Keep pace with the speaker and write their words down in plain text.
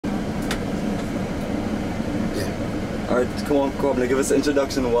Alright, come on, give us an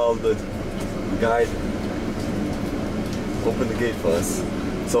introduction while the guide open the gate for us.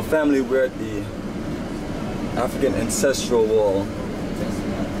 So family, we're at the African Ancestral Wall,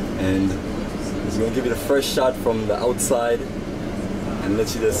 and it's going to give you the first shot from the outside and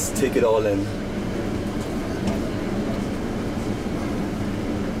let you just take it all in.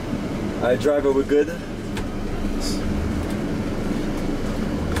 Alright, driver, we're good?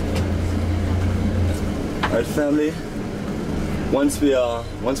 Alright family, once we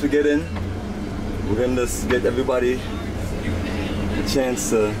get in, we're gonna just get everybody a chance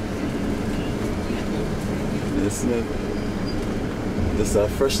to just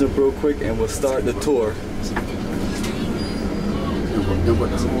freshen up real quick, and we'll start the tour.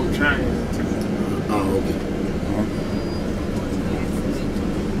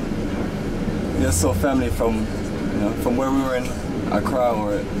 Yes, so family, from where we were in Accra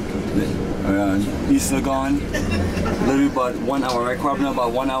or East Legon, literally about 1 hour, right? Probably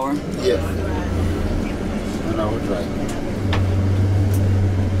about 1 hour? Yeah. 1 hour drive.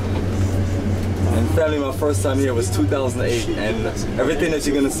 And family, my first time here was 2008, and everything that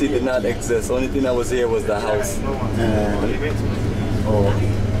you're gonna see did not exist. The only thing that was here was the house.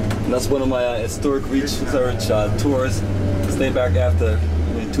 And that's one of my historic research tours. Stayed back after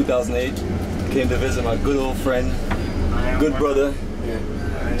in 2008. Came to visit my good old friend, good brother,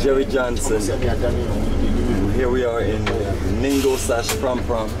 Jerry Johnson. Here we are in Ningo / Prom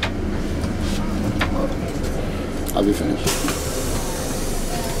Prom. I'll be finished.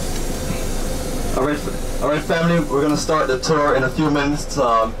 Alright family, we're gonna start the tour in a few minutes.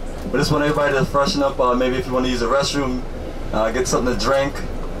 We just want everybody to freshen up, maybe if you want to use the restroom, get something to drink,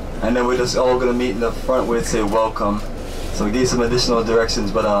 and then we're just all gonna meet in the front where it say welcome. So we gave some additional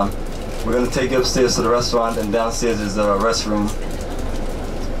directions, but we're gonna take you upstairs to the restaurant, and downstairs is the restroom.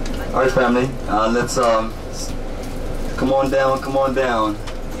 Alright family, let's come on down, come on down.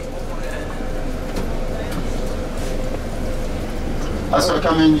 As you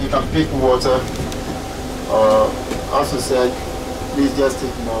come in, you can pick water. Also said, please just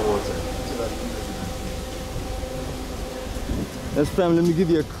take more water. Yes family, let me give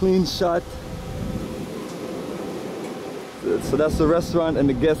you a clean shot. So that's the restaurant and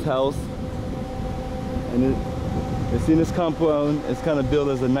the guest house. And it's in this compound. It's kind of built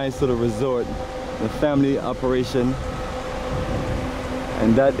as a nice sort of resort, a family operation.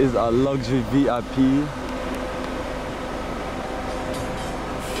 And that is our luxury VIP.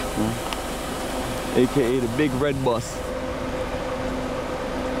 AKA the big red bus.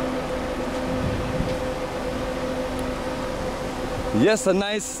 Yes, a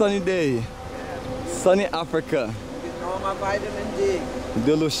nice sunny day. Sunny Africa. Getting all my vitamin D. We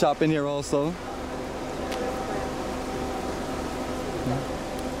do a little shopping here also.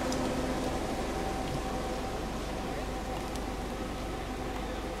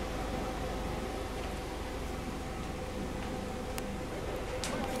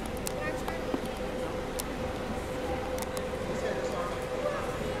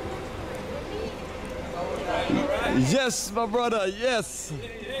 Yes, my brother, yes.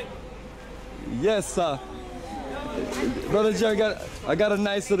 Yes, sir. Brother Jerry, I got a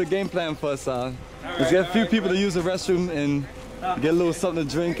nice little game plan for us. Let's get a few people to use the restroom and get a little something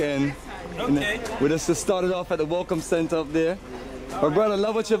to drink, and we just started off at the Welcome Center up there. My brother,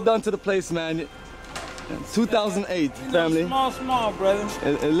 love what you've done to the place, man. 2008, family. Small, brother.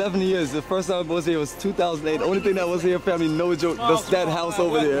 11 years. The first time I was here was 2008. The only thing that was here, family, no joke, that's that house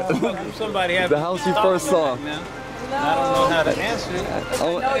over there. Somebody have the house you first saw. I don't know how to answer it.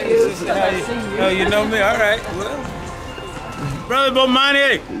 Oh, you know me? All right. Well, brother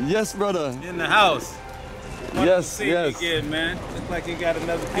Bomani. Yes, brother. In the house. Yes, yes. Again, man. Looks like you got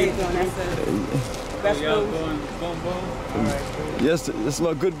another piece. Y'all going boom, boom. All right. Yes, this is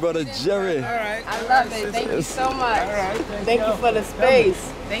my good brother Jerry. All right. I love it. Thank you so much. All right. Thank you for the space.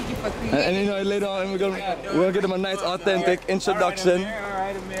 Thank you for creating. And you know, later on we're gonna give him a nice authentic introduction. All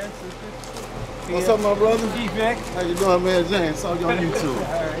right, man. What's up, my brother? G-Mac. How you doing, man? James, saw you on YouTube. All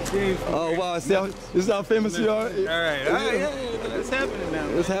right, Steve. Oh wow, see how, this is how famous you are? All right, yeah, it's happening now.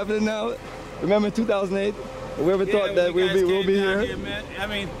 It's happening now. Remember in 2008? Whoever thought that we'll be here? Man. I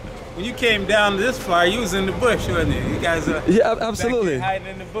mean, when you came down this far, you was in the bush, wasn't you? You guys are absolutely hiding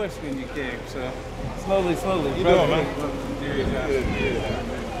in the bush when you came, so slowly. You doing, man?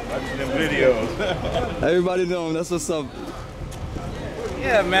 Watching them videos. Everybody know him, that's what's up.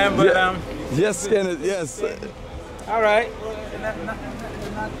 Yeah, man, but yes, Kenneth, yes. All right.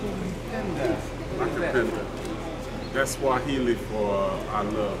 That's Swahili for I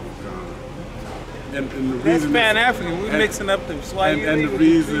love Ghana. And the That's reason Pan-African. We're mixing up the Swahili. And the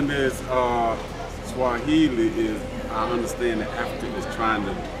reason is Swahili is I understand that Africa is trying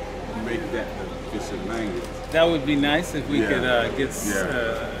to make that the official language. That would be nice if we could get,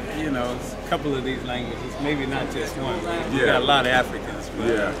 Yeah. you know, a couple of these languages, maybe not just one. We Yeah. got a lot of Africans,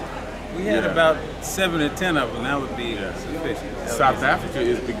 but we had about 7 or 10 of them. That would be sufficient. South Africa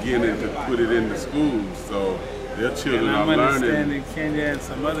is beginning to put it in the schools, so their children And I'm are learning. understanding Kenya and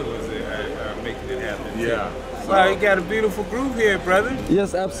some other ones are making it happen. Yeah. So, Wow, you got a beautiful group here, brother.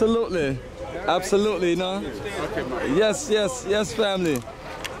 Yes, absolutely. Absolutely, no? okay, Mike. Yes, family.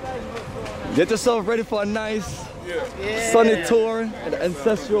 Get yourself ready for a nice sunny tour at the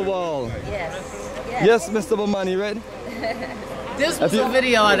Ancestral Wall. Yes, Mr. Bomani, right? This was a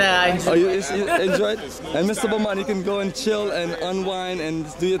video that I enjoyed. Oh, you enjoyed? And Mr. Bomani, you can go and chill and unwind and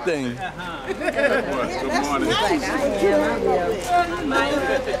do your thing. Good morning.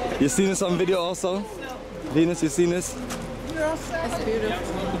 You seen this on video also? Venus, you seen this? It's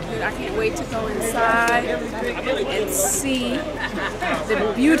beautiful. I can't wait to go inside and see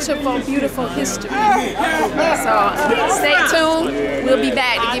the beautiful, beautiful history. So stay tuned. We'll be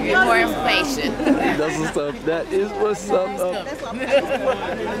back to give you more information. That's what's up. That is what's up.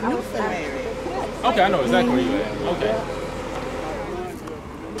 Okay, I know exactly where you're at. Okay.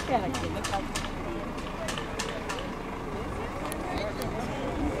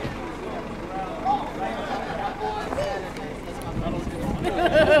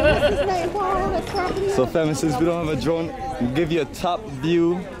 So family, since we don't have a drone, we'll give you a top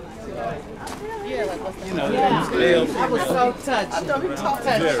view. You know, I was So touched.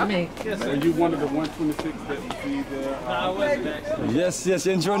 Are you one of the 126 that you see there? Yes,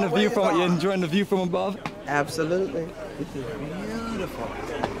 you're enjoying the view from above. Absolutely.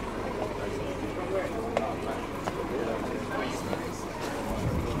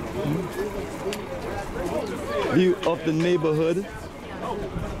 View of the neighborhood.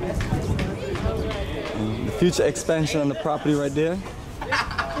 The future expansion on the property right there.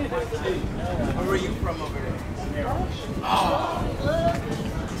 Where are you from over there?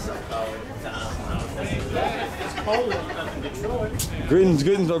 Greetings,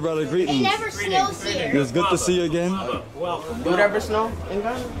 my brother, greetings. It never snows here. It's good to see you again. Do it ever snow in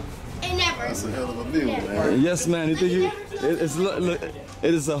Ghana? It never. It's a hell of a view, man. Yes, man. It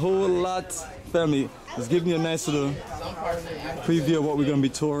is a whole lot, family. It's giving you a nice little preview of what we're going to be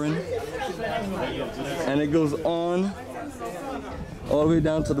touring. And it goes on all the way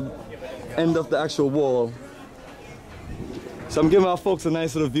down to the end of the actual wall. So I'm giving our folks a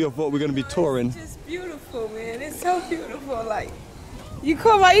nice little view of what we're going to be touring. It's beautiful, man. It's so beautiful. Like, you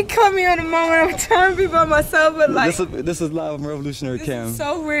come here in a moment. I'm trying to be by myself, but like, this is live on Revolutionary Cam. this is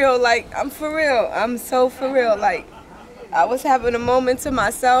so real. Like, I'm for real. I'm so for real. Like, I was having a moment to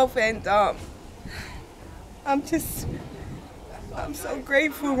myself, and I'm so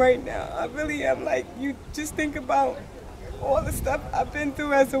grateful right now. I really am. Like, you just think about all the stuff I've been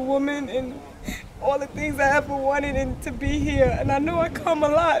through as a woman and all the things I ever wanted and to be here. And I know I come a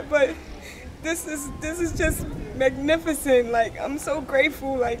lot, but this is just magnificent. Like, I'm so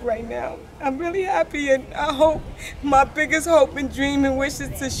grateful, like, right now. I'm really happy, and I hope, my biggest hope and dream and wish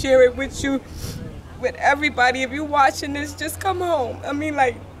is to share it with you, with everybody. If you're watching this, just come home. I mean,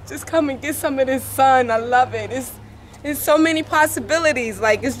 like, just come and get some of this sun. I love it. It's so many possibilities.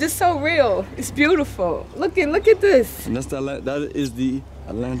 Like, it's just so real. It's beautiful. Look at this. And that is the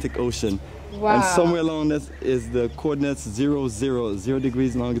Atlantic Ocean. Wow. And somewhere along this is the coordinates 0, 0, 0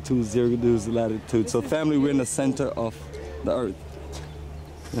 degrees longitude, 0 degrees latitude. So family, we're in the center of the earth.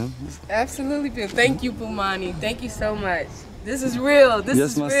 Yeah. Absolutely beautiful. Thank you, Bomani. Thank you so much. This is real. This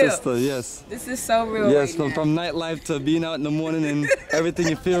is real. Yes, my sister, yes. This is so real. Yes, right from nightlife to being out in the morning and everything,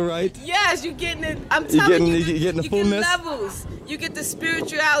 you feel right. Yes, you're getting it. I'm telling you, you're getting the you fullness. get levels. You get the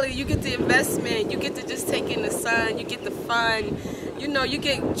spirituality. You get the investment. You get to just take in the sun. You get the fun. You know, you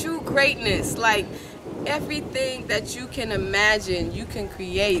get true greatness. Like, everything that you can imagine, you can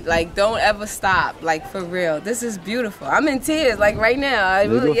create. Like, don't ever stop. Like, for real. This is beautiful. I'm in tears, like, right now. I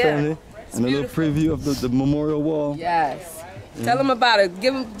There you really go, am. family. And a little preview of the memorial wall. Yes. Tell them about it.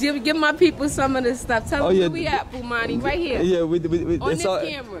 Give my people some of this stuff. Tell them where we at, Bomani, right here. Yeah, on it's this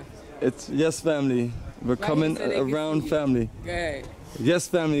camera. It's yes, family. We're coming here so they can around, see. family. Good. Yes,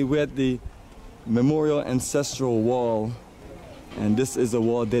 family. We're at the Memorial Ancestral Wall, and this is a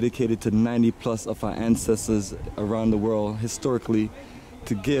wall dedicated to 90 plus of our ancestors around the world historically,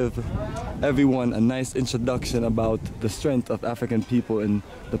 to give everyone a nice introduction about the strength of African people and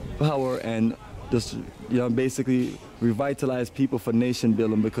the power and just, you know, basically revitalize people for nation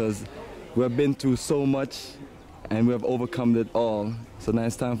building, because we have been through so much and we have overcome it all. So now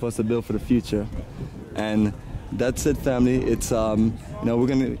it's time for us to build for the future. And that's it, family. It's you know, we're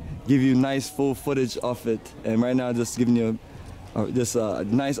gonna give you nice full footage of it. And right now, just giving you just a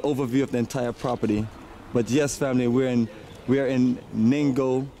nice overview of the entire property. But yes, family, we are in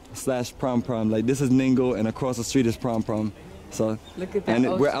Ningo / Prom Prom. Like this is Ningo, and across the street is Prom Prom. So Look at that and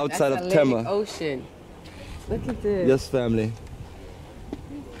ocean. we're outside That's of Atlantic Tema. Ocean. Look at this. Yes, family.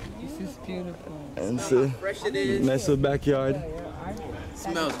 This is beautiful. And see, Fresh it is. nice little backyard.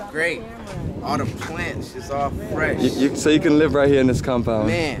 Smells great. All the plants is all fresh. So you can live right here in this compound.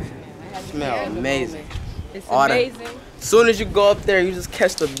 Man, smell amazing. It's All the- amazing. As soon as you go up there, you just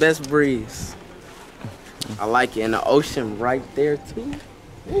catch the best breeze. I like it. And the ocean right there too.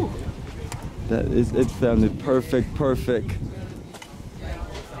 Woo. That is it, family. Perfect, perfect.